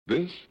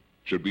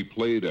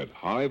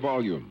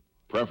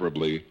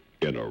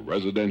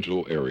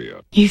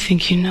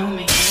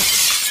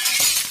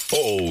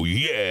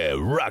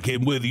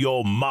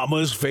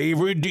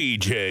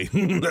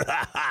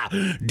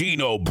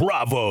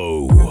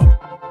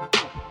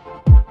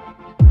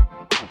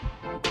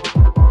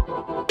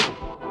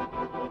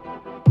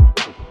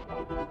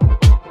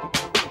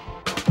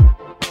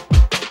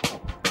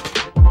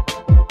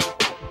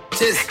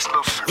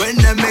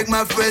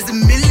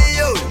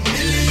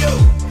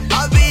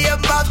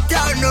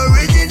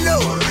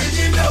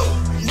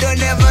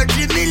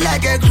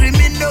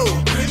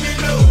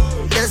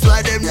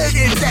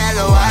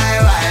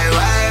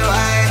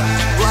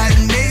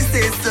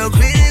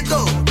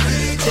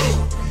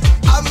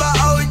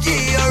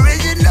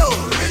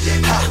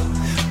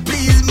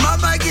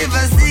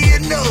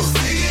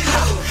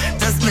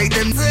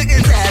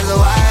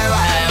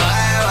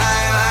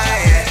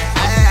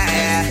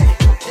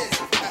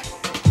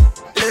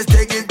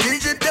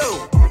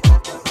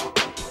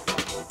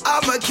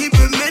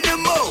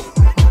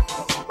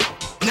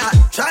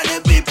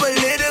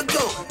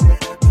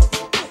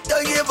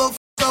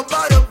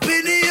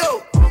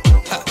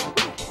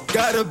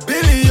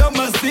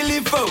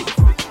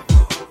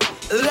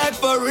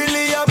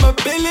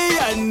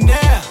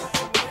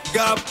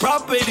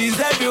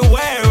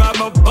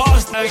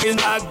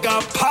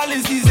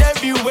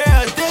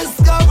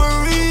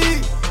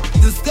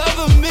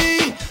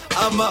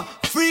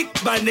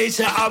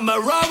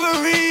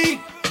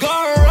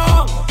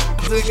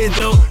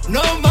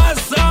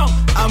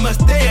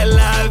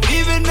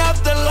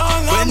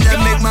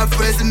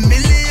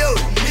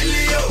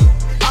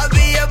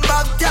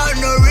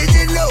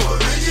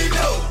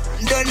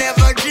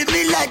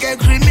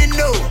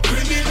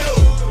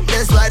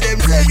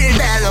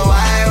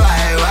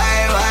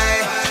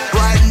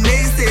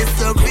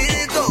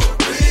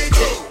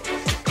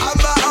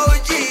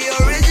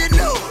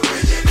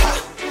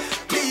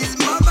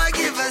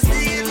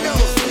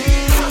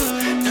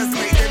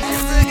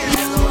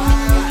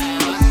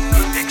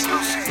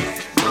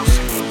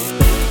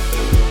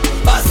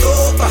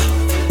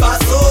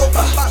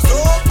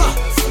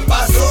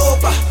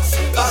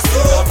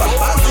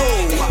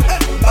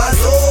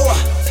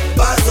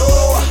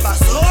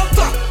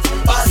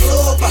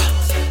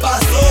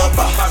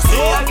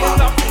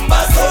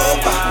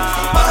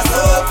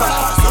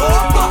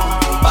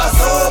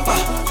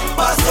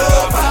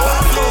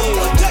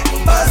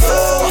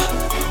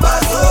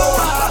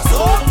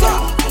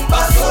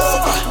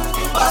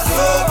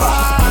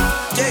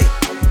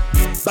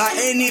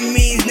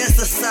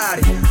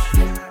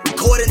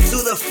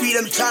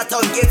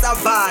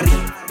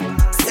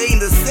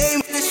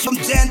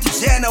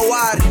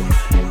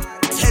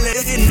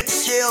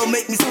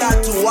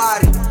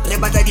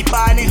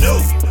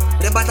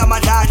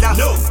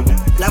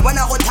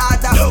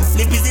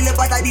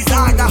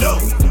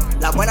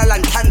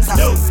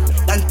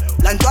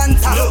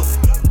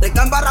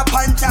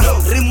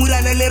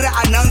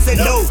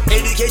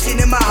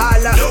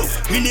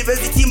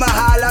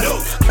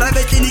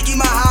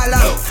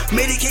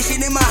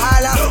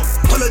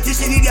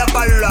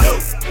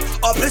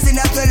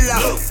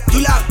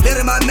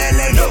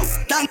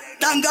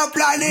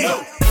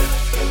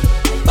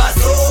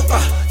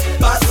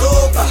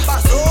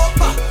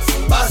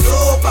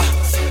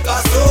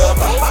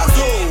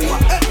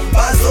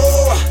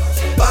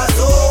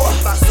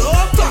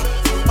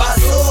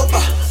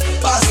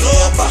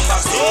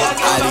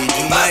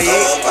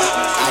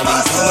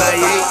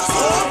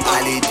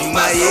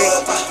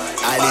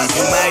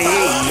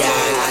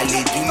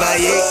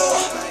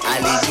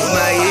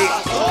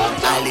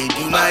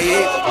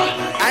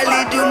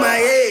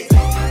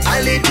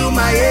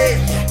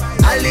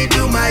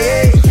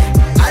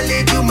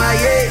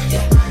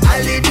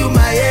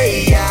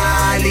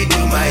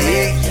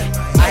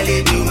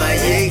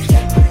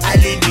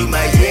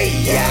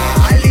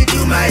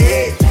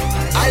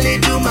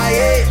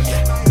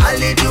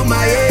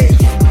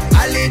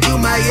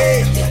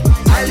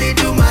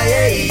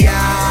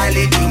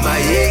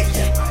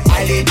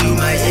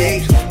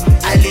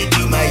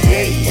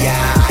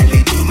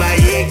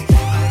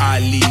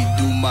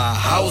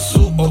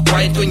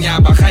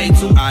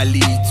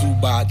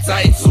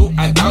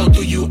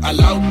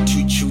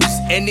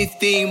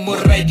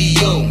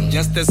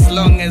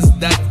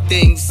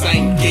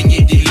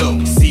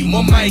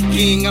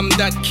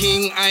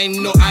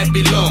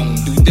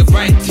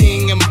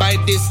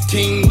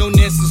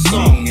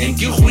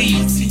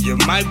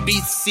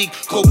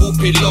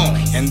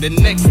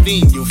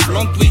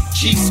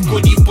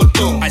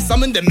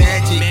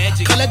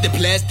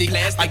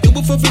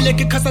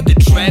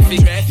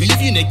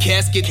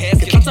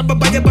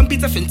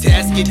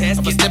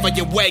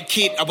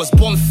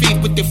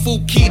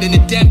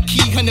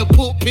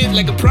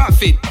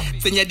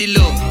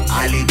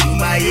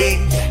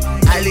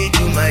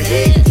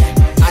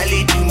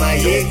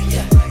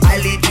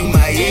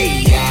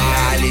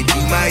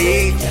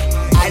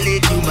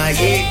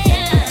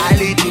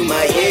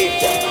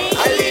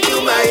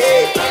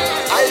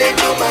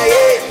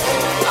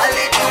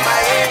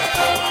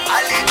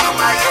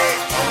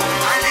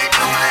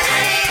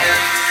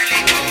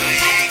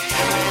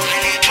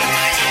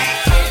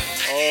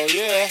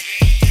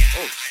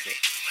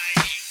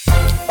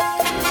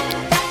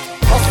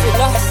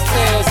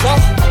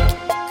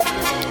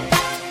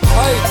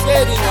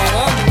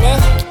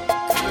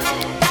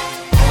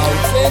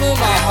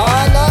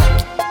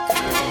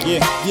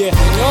yeah,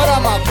 Señora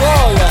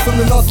Macoya. From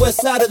the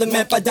northwest side of the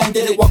map, I done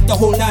did it. Walked the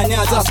whole 9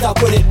 yards, I'll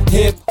stop with it.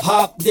 Hip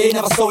hop, they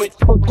never saw it.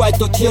 Quite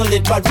to kill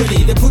it, but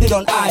really they put it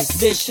on ice,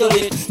 they shield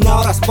it.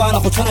 Now that's fine,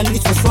 I'm trying to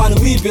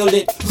rebuild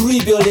it,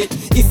 rebuild it.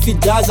 If it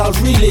dies, I'll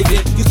relive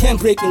it. You can't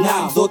break me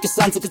now. Though it's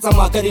Santa, cause I'm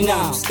Makari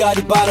now.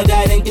 Scotty Bala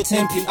died and get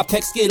tempi. I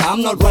pack skill,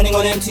 I'm not running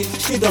on empty.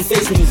 Shit don't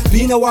face me.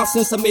 Been a while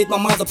since I made my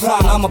mother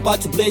proud. I'm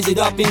about to blaze it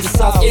up in the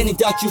south. Any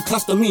doubt you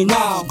cast on me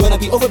now. Gonna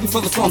be over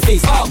before the sun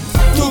fades out.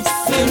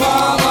 Tupsi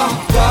mama,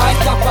 kai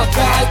tapa,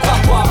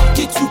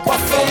 get you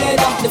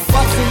pafeda. The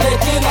facts in the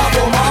dinner,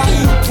 Roma,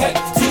 Impact,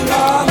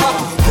 Mama.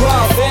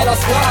 Bravera,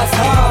 skies,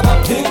 haba,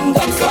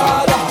 kingdom,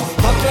 sada.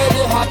 Happy,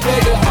 happy,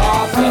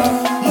 happy.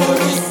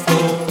 Moriski,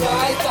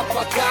 kai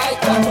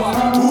tapa,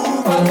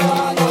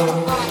 Ubanana,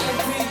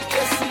 IMP,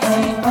 SCC,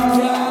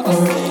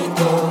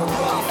 Javasito.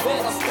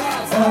 Bravera,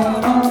 skies,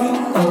 haba,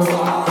 kingdom,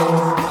 sada.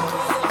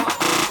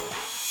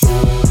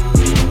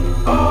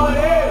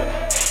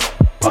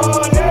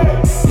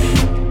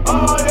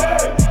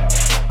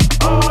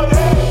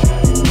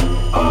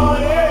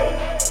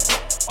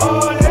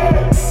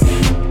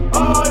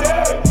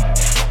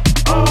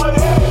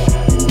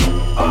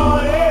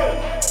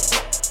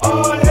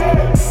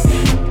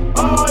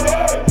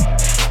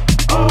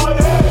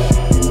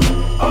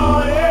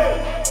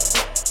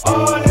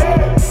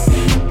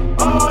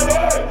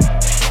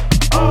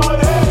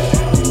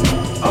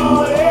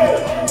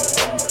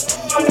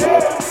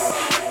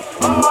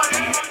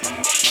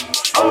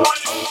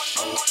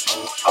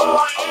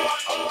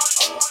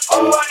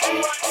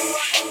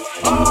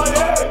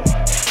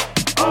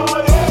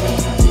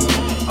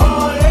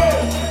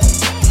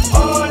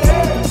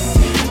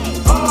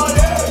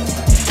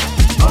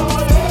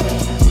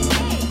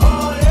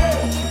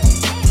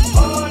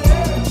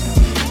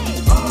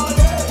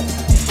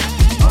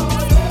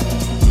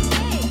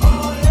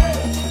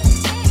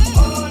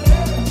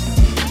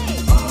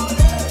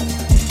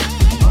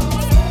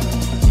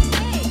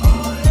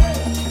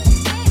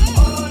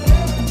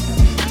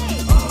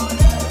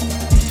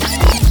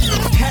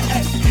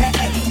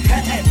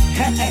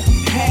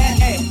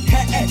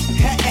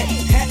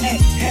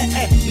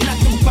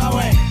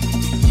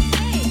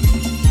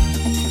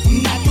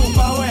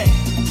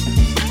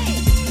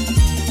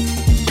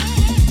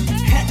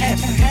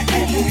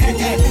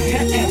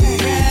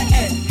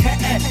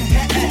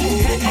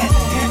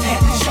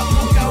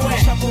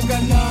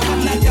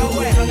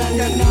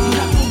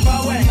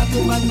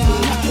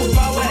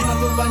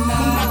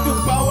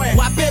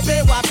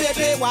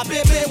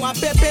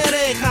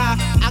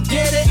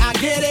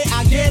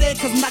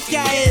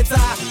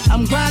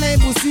 I'm grinding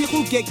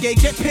busiku, get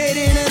paid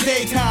in the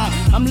daytime.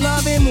 I'm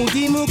loving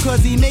Mudimu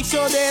cause he makes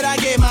sure that I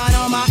get mine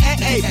on my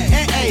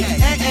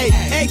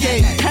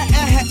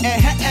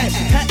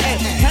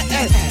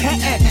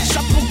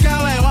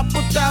Shapukawe,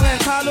 waputawe,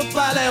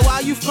 kalupale.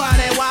 While you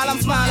finding, while I'm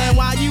smiling,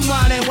 while you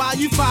whining, while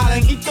you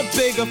filing, eat the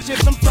bigger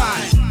chips I'm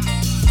frying.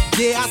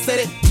 Yeah, I said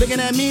it. Looking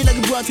at me like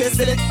a boy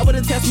tested it. I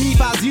wouldn't test me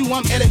if I was you,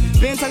 I'm in it.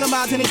 Been talking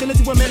about 10 to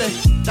a minute.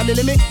 Got the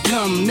limit,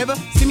 come, never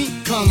see me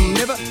come,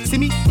 never see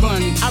me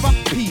run.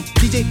 R.I.P.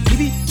 DJ, we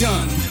be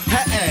done.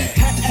 Hey,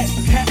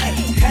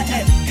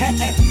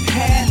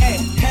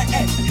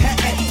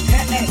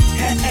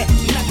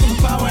 not too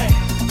far away.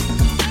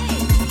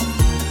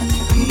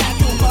 Not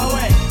too far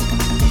away.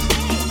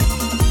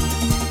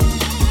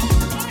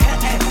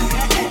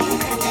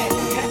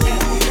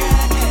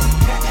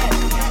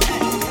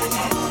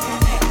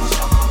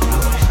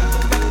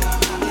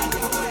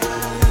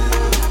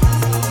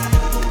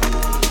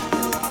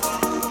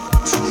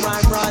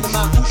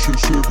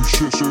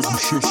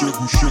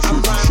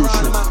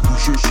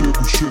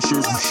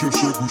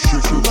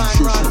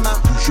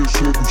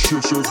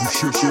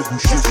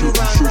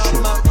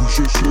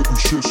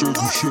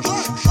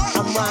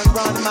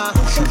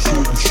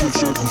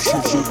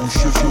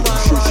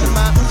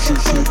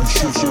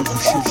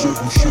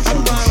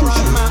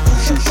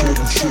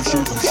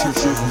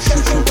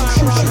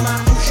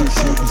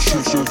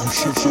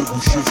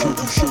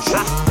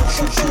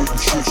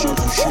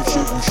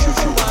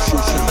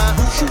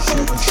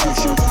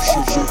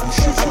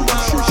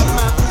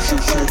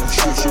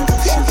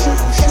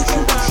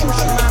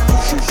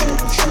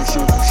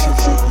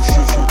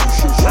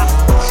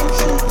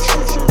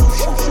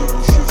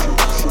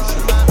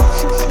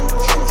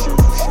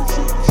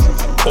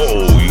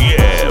 Oh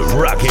yeah,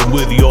 rocking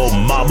with your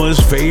mama's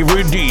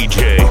favorite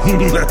DJ,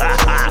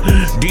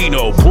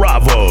 Dino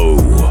Bravo.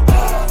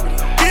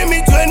 Give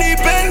me 20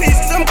 Bentleys,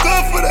 cause I'm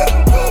good for that.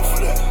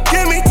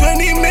 Give me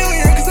 20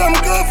 million, cause I'm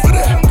good for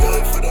that.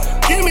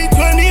 Give me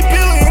 20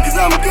 billion, cause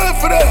I'm good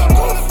for that.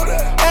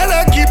 And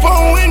I keep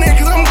on winning,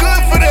 cause I'm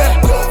good for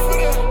that.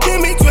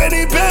 Give me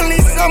 20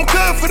 Bentleys, I'm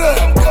good for that.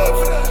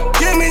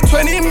 Give me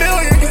 20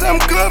 million, cause I'm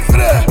good for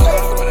that.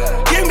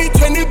 Give me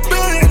 20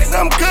 billion, cause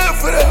I'm good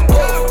for that.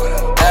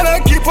 And I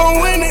keep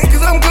on winning,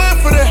 cause I'm good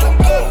for that.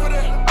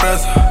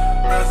 Press,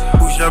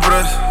 push your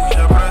breath,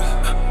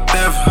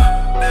 never,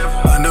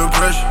 under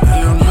pressure,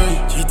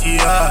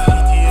 GTI,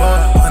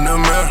 on the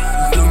mirror,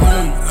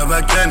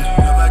 never can.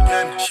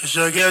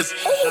 Shisha gets.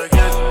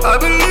 I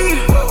believe,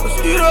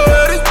 see the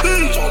way it's be.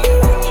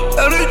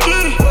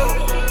 Energy,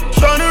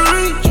 tryna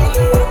reach.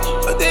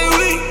 But they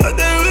weak,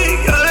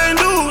 y'all ain't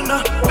do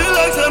nah. Feel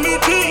like tell me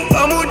think,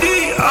 I'm OD,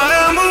 I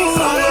am OD.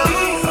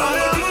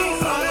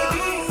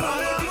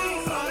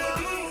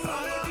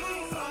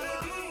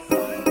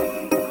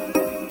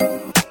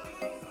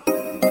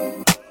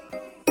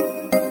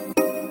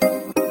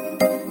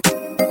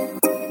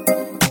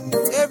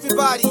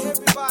 Everybody,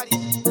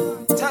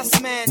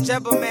 Tasman,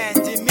 Jabberman,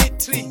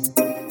 Dimitri,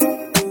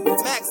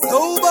 Max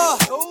Goba,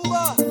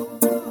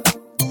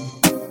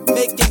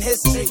 making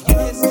history.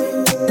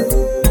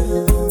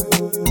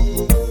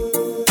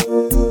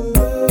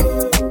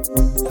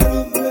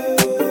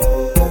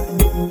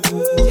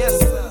 Yes,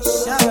 sir.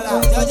 Shout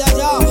out.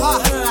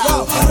 Yo,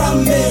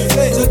 Harambe.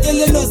 So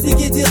killing no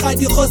sikiti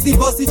khadi khosi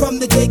bossy from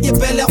the take it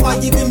belle why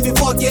even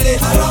before get it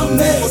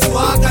Harambe.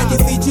 Swag and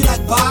defeat you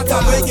like Baka,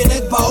 breaking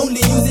neck but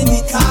only using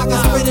the kaka,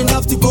 spread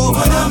enough to go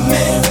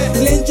Harambe.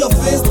 Clench your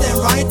fist and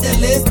write the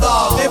list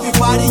off.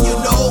 Everybody you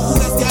know who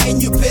is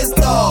getting you pissed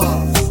off.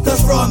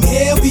 Cause from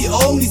here we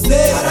only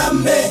say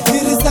Harambe.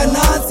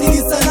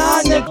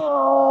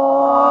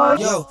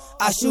 Yo,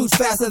 I shoot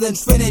faster than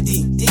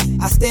Trinity.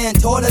 I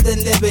stand taller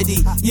than Liberty.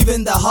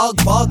 Even the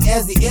hug bug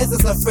as he is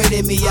afraid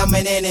of me. I'm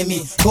an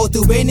enemy. Go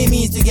through any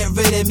means to get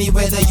rid of me.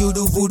 Whether you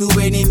do voodoo,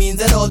 any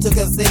means at all to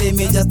consider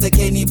me just like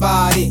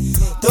anybody.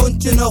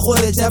 Don't you know who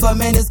the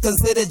Jabberman is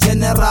considered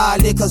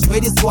generally? Cause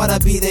ready squad I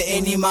be the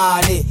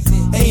animale.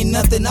 Ain't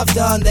nothing I've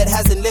done that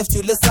hasn't left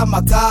you listen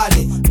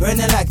Makali.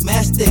 Burning like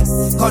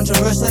matchsticks,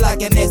 controversial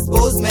like an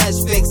exposed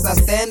match fix. I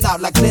stand out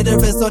like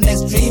clitoris on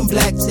extreme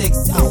black chicks.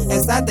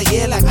 Inside the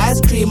ear like ice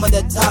cream with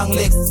the tongue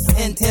licks.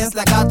 Intense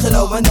like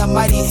Attila when the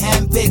mighty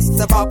hand picks.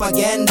 The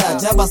propaganda,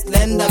 Jabba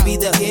slender, be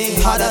the king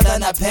harder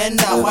than a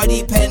panda.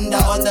 Whitey panda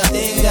on the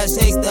thing that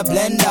shakes the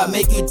blender.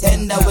 Make you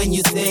tender when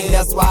you sing,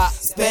 that's why I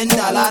spend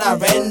a lot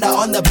of render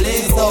on the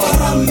bling. So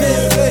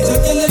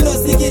killing no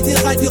sikiti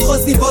khadi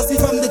khosi bossy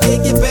from the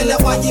take it belle.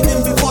 Why even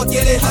before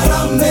get it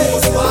Harambe.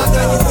 Swag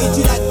and defeat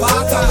you like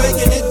Baka,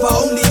 breaking it but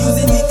only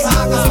using the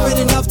kaka, spread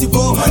enough to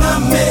go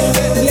Harambe.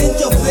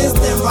 Clench your fist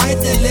and write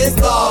the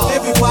list off.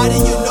 Everybody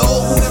you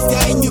know who is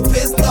getting you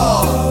pissed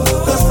off.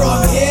 Cause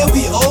from here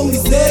we only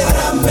say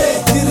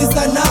Harambe.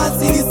 Sirisana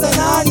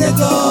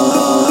nigga.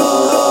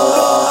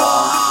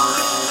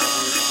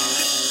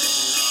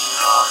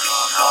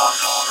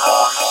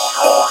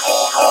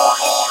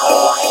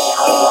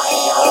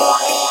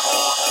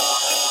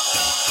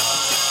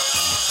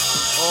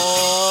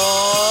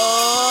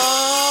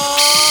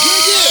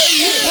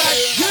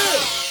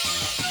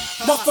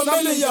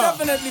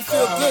 Definitely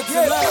feel good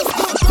tonight.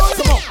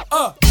 Come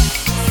on,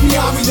 See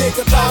how we make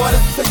a thou at a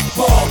 6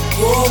 ball.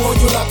 Roll on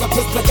you like a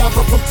pistol guy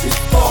from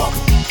T-Ball.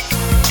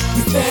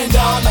 We stand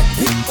out like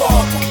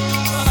P-Ball.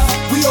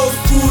 We old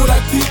school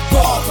like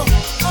P-Ball.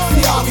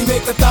 See how we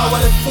make a thou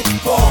at a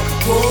 6 ball.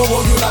 Roll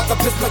on you like a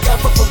pistol guy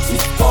from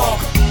T-Ball.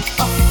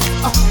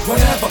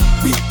 Whenever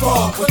we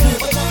fall,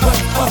 whatever,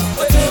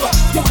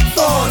 get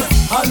on.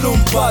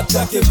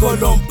 Halumpata ke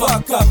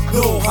kolompaka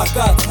no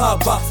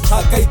hakataba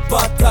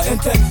hakaipata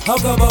ente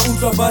hakaba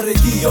uta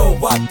baregio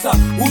wata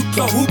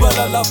uta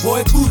hubala la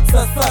boy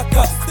kutsa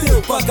saka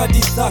still baka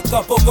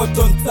disaka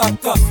pokoton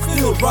saka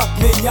still rock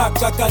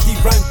menyaka kadi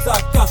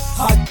rantaka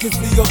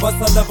hakisiyo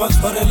basala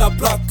bansore la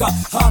plaka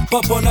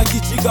hapa bona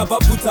kichiga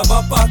babuta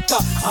babaka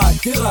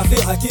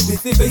hakirafe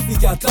hakibisi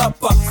basic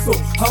atapa so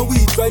how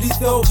we try this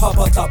so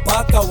papa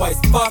tabaka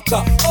wise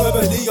baka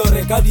webeli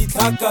yore kadi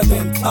taka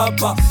then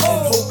tapa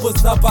and hope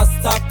Sapa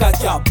saka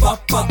kya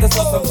papa. That's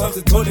why sometimes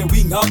it's only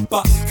we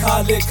ngapa.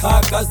 Kale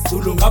kaka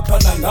zulu ngapa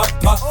na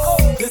ngapa.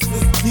 This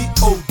is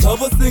T.O.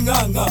 double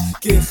singanga.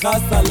 Ke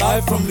khasa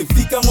live from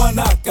Lifika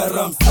Mwanaka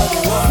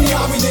Ramsadewa. See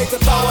how we make a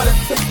thou at a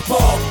 6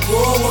 ball.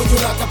 Roll on you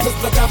like a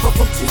pistol guy from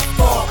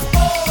T-Ball.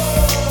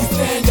 We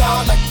stand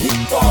out like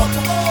P-Ball.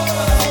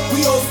 We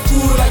old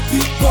school like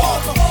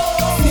P-Ball.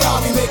 See how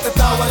we make a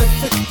thou at a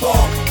 6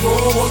 ball.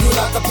 Roll on you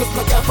like a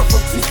pistol guy from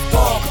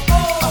T-Ball.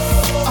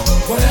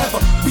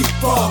 Whatever, we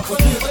fall,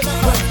 whatever,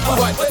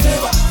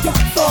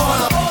 get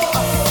on up.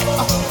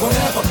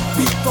 Whatever,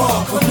 we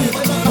fall,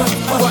 whatever,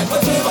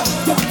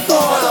 get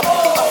on up.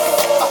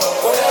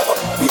 Whatever,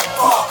 we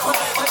fall,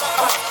 whatever,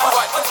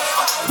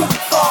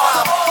 get on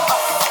up.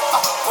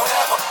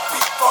 Whatever,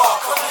 we fall,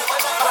 whatever,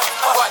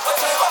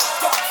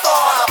 get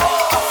on up.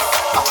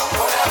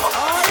 Whatever,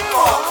 we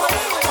fall,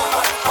 whatever,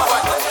 get on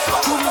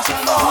up.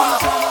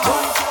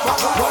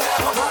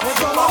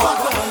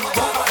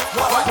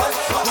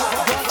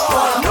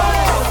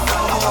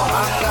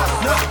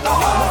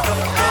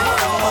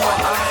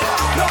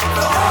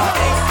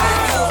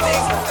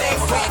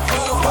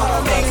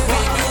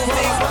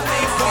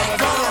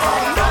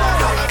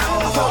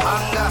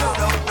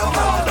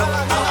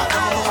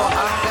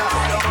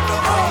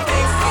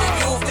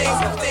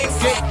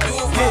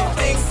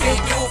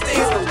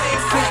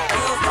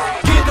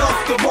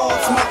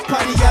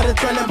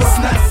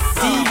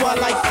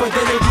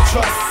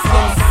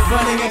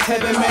 running and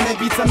heaven, man, it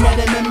beats a man,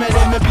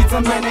 and beats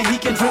a man, and he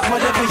can drink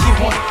whatever he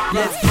want.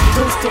 Let's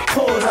toast to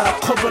Kora,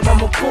 Kobra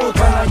Mokoda.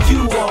 Now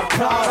you are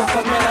proud of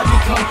the man I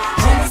become.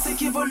 Jealousy,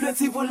 give a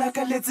let's like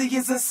a let's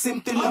is a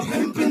symptom of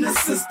hemp in the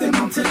system.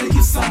 I'm telling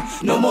you some,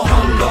 no more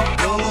hunger,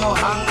 no more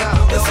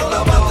hunger. It's all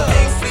about the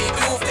things we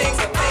do, things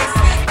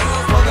we do.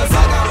 For the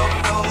saga,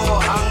 no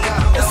more hunger.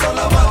 It's all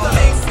about the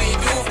things we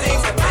do,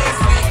 things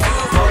we do.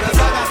 For the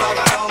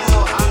saga, no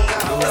more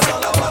hunger. It's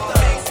all about the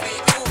things we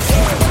do.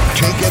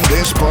 Taking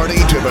this party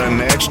to the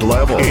next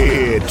level.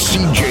 It's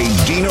CJ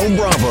Dino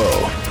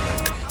Bravo.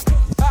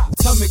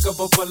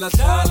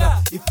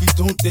 If you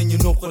don't, then you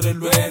know what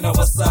Luena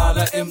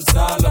Wasala,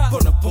 Mzala,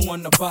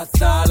 Bonapon,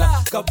 Batala,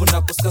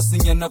 Kabuna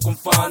Kuskasinya,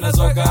 Kumfana,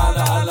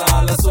 Zagala,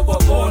 Alala, so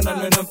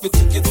Babona, and I'm fit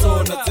to get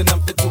on, and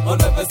I'm fit to all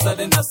of a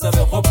sudden. I said,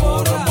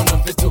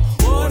 I'm fit to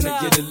wanna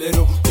get a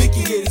little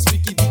picky,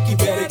 speaky,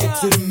 better get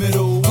to the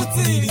middle. What's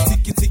it,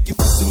 tiki,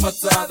 put to my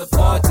side the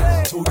party.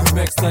 Told you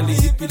Max Tally,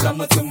 hippie,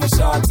 Lama to my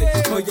shot.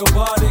 For your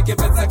body, get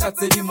better, I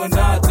tell you,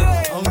 Manate.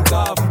 I'm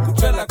God,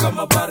 Kupella, come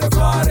about it.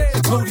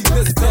 Told you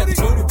this, that,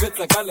 told you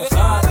better,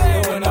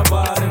 Kalahari. When I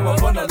bought it,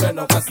 I wanna learn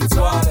no Cassis,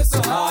 so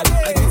hard.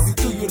 I can see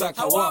to you like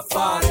I want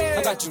fire.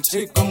 I got you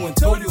chick going,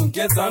 told you,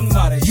 guess I'm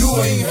not it. You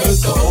ain't heard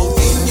the whole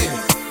thing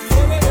yet.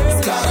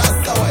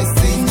 That's how I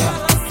sing ya.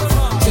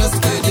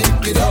 Just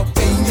get it up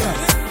in ya.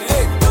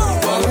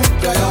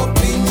 Baruka ya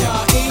piña.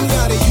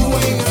 You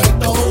ain't heard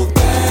the whole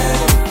thing.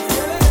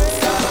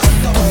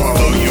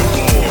 Follow your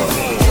boy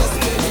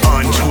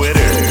on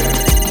Twitter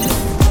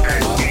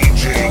at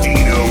DJ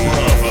Dino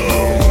Bravo.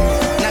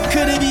 Now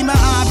could it be my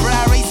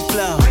eyebrow race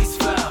flow?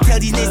 Tell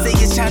these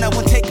naysayers China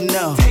won't take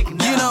no.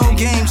 You know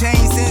game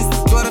changed since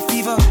water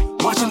fever.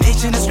 Watch them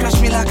itching and scratch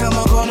me like I'm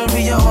a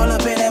gonorrhea. All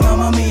up in that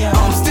Mamma Mia.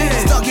 I'm still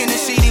stuck in the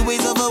shady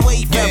ways of a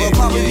wayfarer.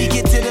 Probably we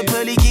get to the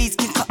pearly gates.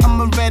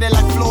 I'm ready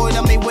like Floyd.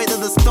 I may weather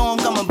the storm.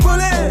 Come on,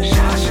 bullet.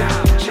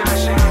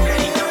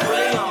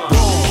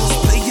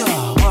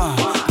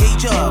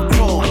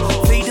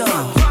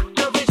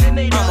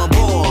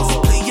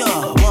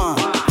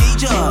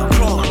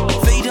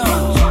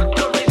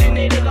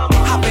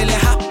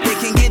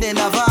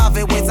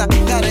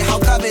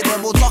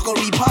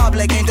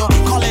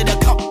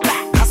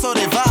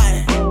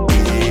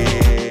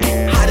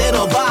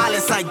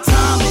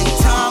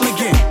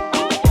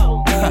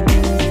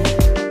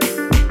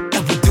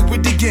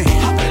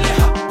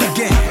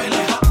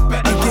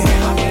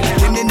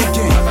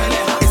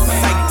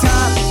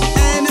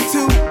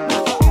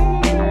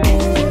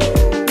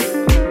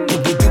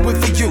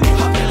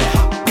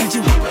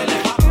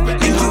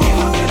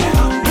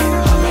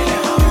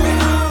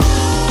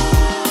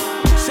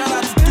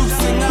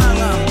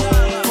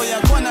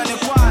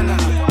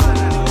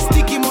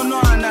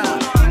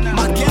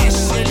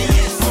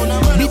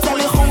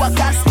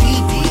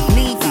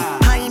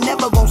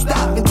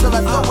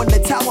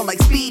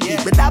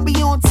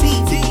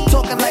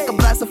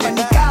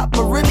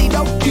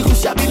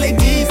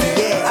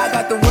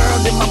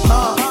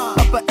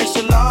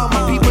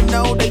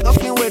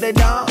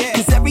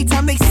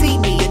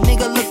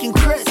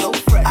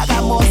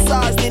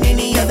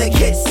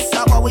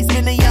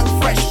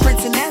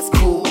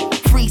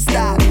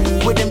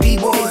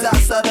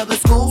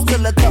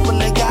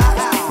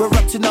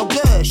 to no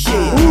good shit.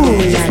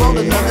 Just roll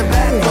another